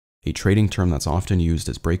A trading term that's often used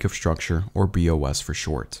is break of structure, or BOS for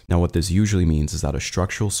short. Now what this usually means is that a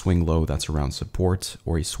structural swing low that's around support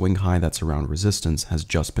or a swing high that's around resistance has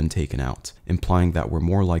just been taken out, implying that we're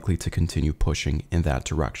more likely to continue pushing in that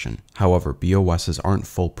direction. However, BOSs aren't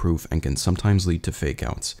foolproof and can sometimes lead to fake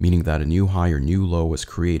outs, meaning that a new high or new low was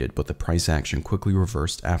created but the price action quickly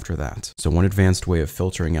reversed after that. So one advanced way of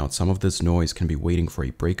filtering out some of this noise can be waiting for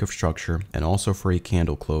a break of structure and also for a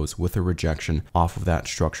candle close with a rejection off of that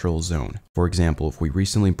structural zone. For example, if we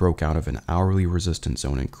recently broke out of an hourly resistance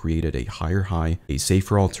zone and created a higher high, a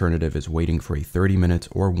safer alternative is waiting for a 30-minute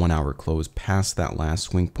or 1-hour close past that last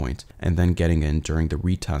swing point and then getting in during the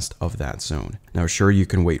retest of that zone. Now sure, you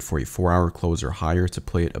can wait for a 4-hour close or higher to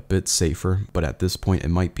play it a bit safer, but at this point it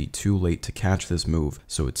might be too late to catch this move,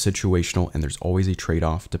 so it's situational and there's always a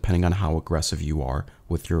trade-off depending on how aggressive you are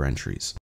with your entries.